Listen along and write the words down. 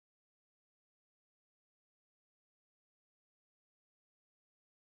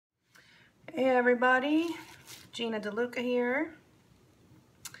Hey everybody, Gina DeLuca here.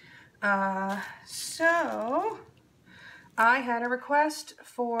 So I had a request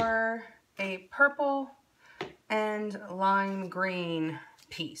for a purple and lime green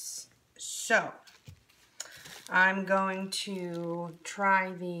piece. So I'm going to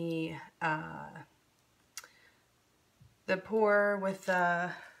try the pour with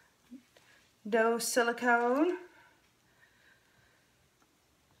the dough silicone.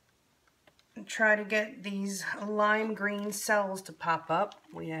 Try to get these lime green cells to pop up.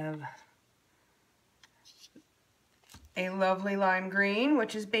 We have a lovely lime green,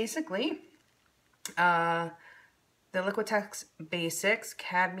 which is basically the Liquitex Basics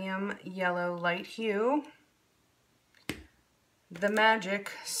Cadmium Yellow Light Hue, the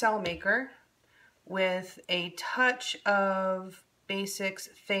Magic Cell Maker with a touch of Basics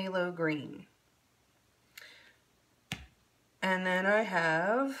Phthalo Green. And then I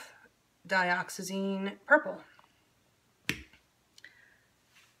have Dioxazine Purple.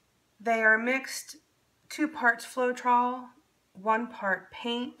 They are mixed 2 parts Floetrol, 1 part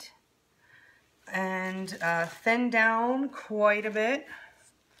paint, and thinned down quite a bit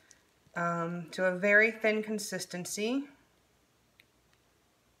to a very thin consistency.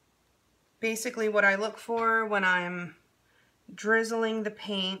 Basically what I look for when I'm drizzling the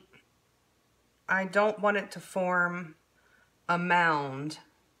paint, I don't want it to form a mound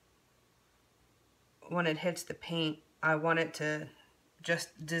when it hits the paint. I want it to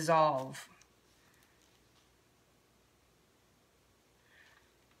just dissolve.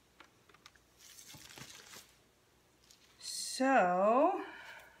 So,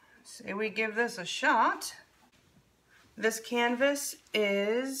 say we give this a shot. This canvas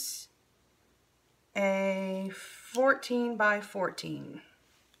is a 14 by 14.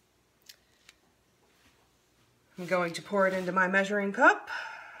 I'm going to pour it into my measuring cup.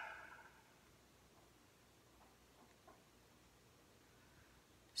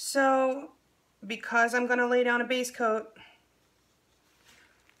 So, because I'm going to lay down a base coat,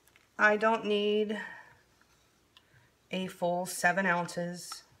 I don't need a full 7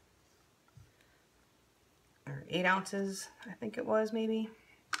 ounces, or 8 ounces, I think it was maybe.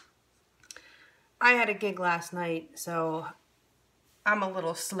 I had a gig last night, so I'm a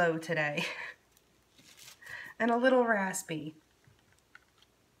little slow today and a little raspy.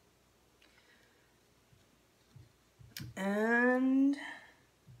 And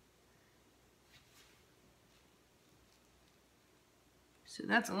so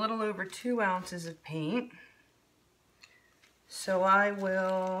that's a little over 2 ounces of paint. So I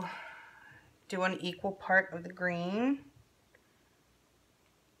will do an equal part of the green.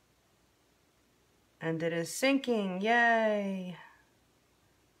 And it is sinking, yay!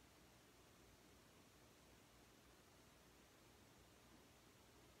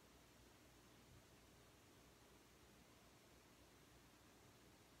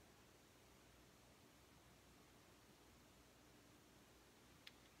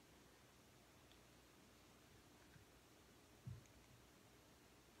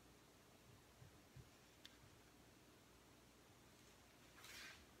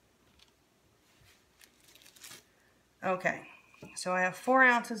 Okay, so I have 4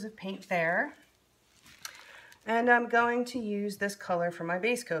 ounces of paint there, and I'm going to use this color for my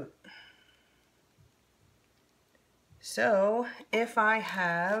base coat. So if I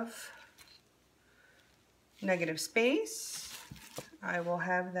have negative space, I will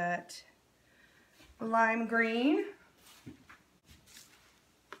have that lime green.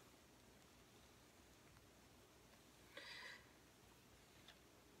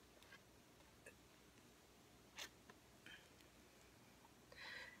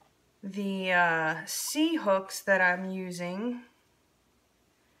 The C hooks that I'm using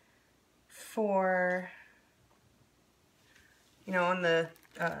for, you know, on the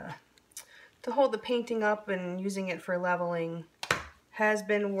to hold the painting up and using it for leveling has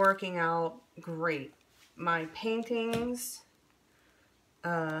been working out great. My paintings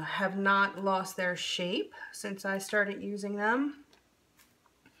have not lost their shape since I started using them,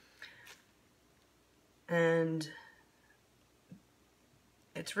 and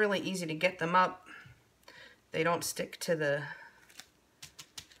it's really easy to get them up. They don't stick to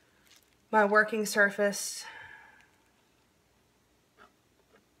my working surface.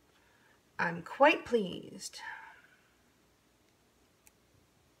 I'm quite pleased.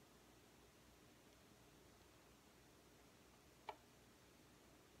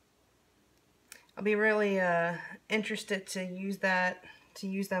 I'll be really interested to use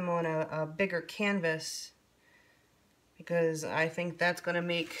them on a bigger canvas, because I think that's going to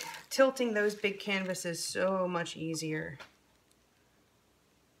make tilting those big canvases so much easier.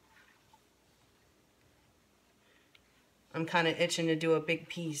 I'm kind of itching to do a big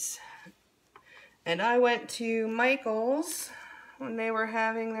piece. And I went to Michael's when they were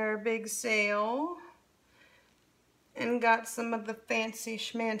having their big sale and got some of the fancy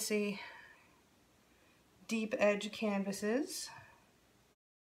schmancy deep edge canvases.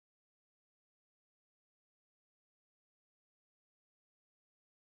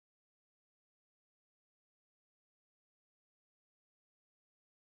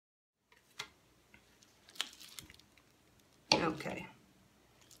 Okay.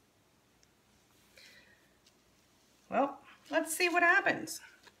 Well, let's see what happens.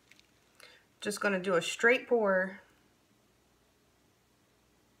 Just going to do a straight pour.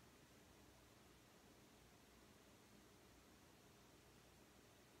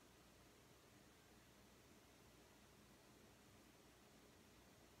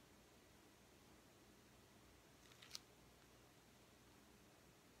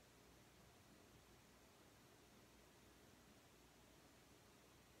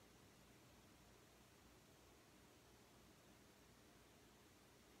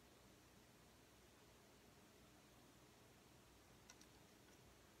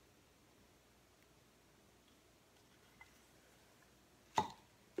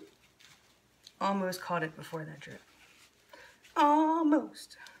 Almost caught it before that drip.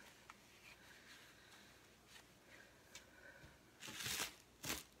 Almost.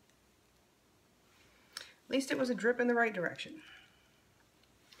 At least it was a drip in the right direction.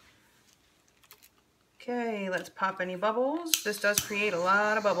 Okay, let's pop any bubbles. This does create a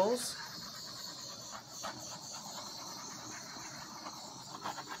lot of bubbles.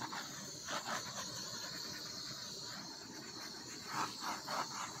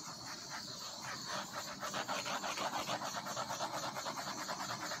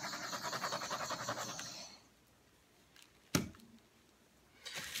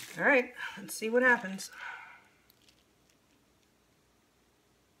 All right, let's see what happens.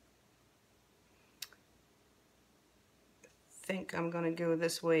 I think I'm gonna go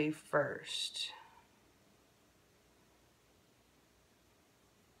this way first.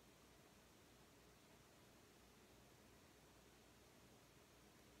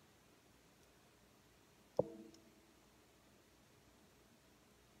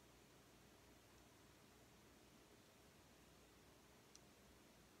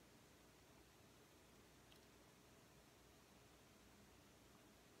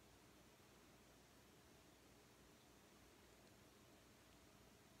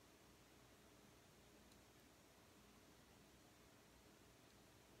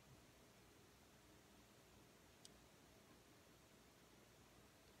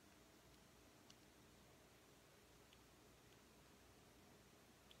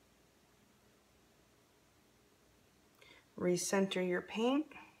 Recenter your paint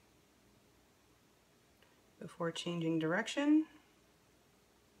before changing direction.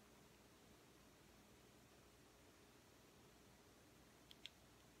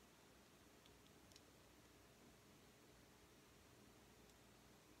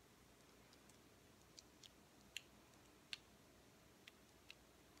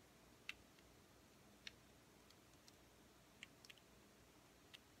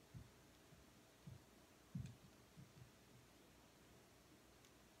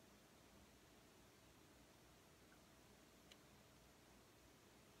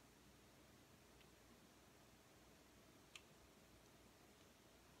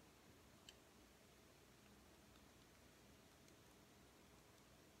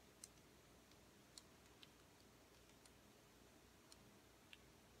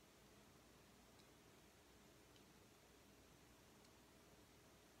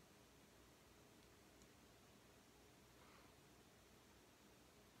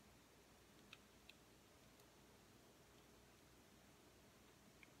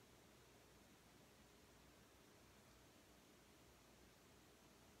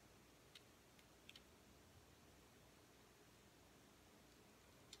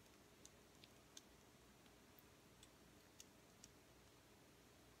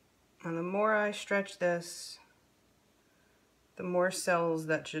 And the more I stretch this, the more cells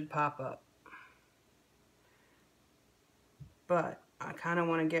that should pop up. But I kind of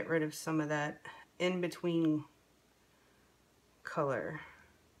want to get rid of some of that in-between color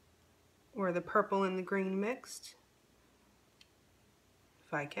where the purple and the green mixed,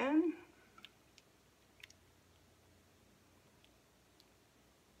 if I can.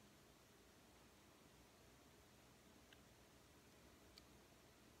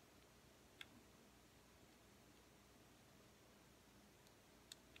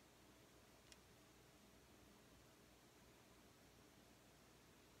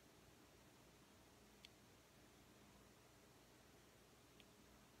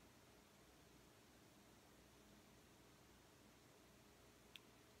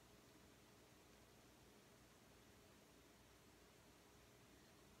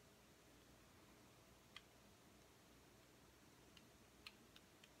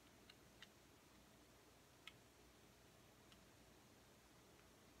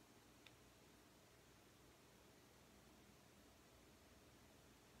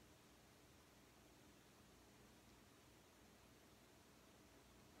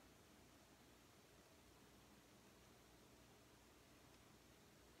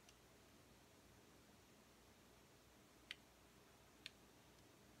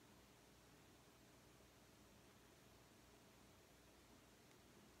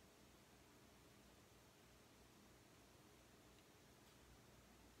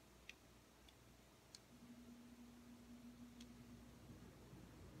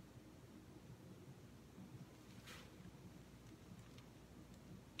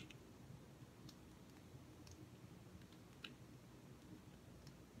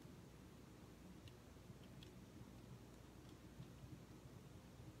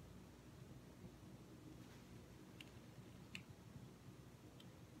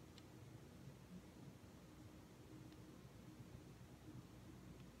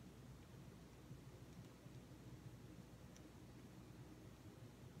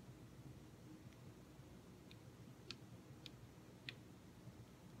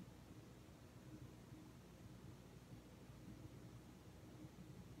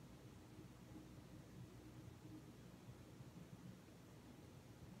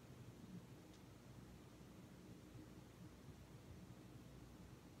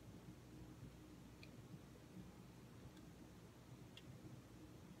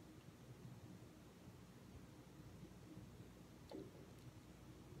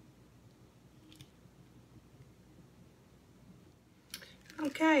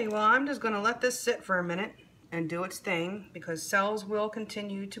 Okay, well, I'm just going to let this sit for a minute and do its thing because cells will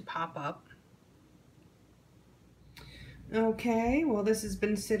continue to pop up. Okay, well, this has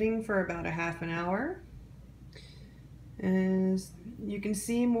been sitting for about a half an hour. As you can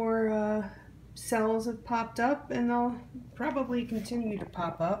see, more cells have popped up, and they'll probably continue to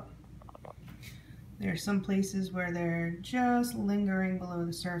pop up. There are some places where they're just lingering below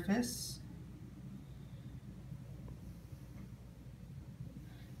the surface.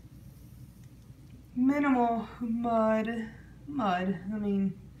 Minimal mud. I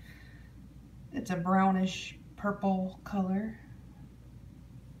mean, it's a brownish purple color,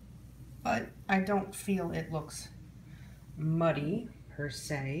 but I don't feel it looks muddy per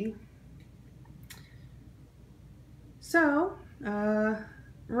se. So,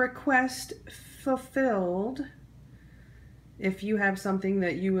 request fulfilled. If you have something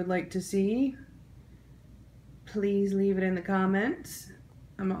that you would like to see, please leave it in the comments.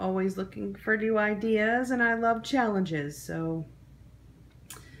 I'm always looking for new ideas, and I love challenges, so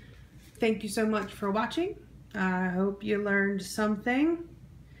thank you so much for watching. I hope you learned something.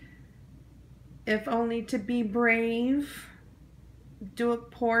 If only to be brave, do a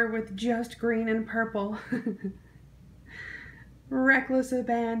pour with just green and purple. Reckless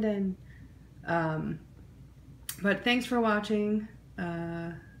abandon. But thanks for watching.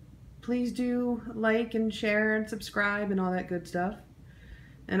 Please do like and share and subscribe and all that good stuff.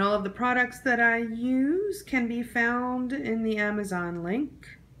 And all of the products that I use can be found in the Amazon link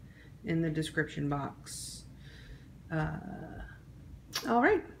in the description box.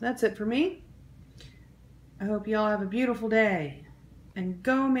 Alright, that's it for me. I hope you all have a beautiful day, and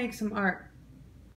go make some art.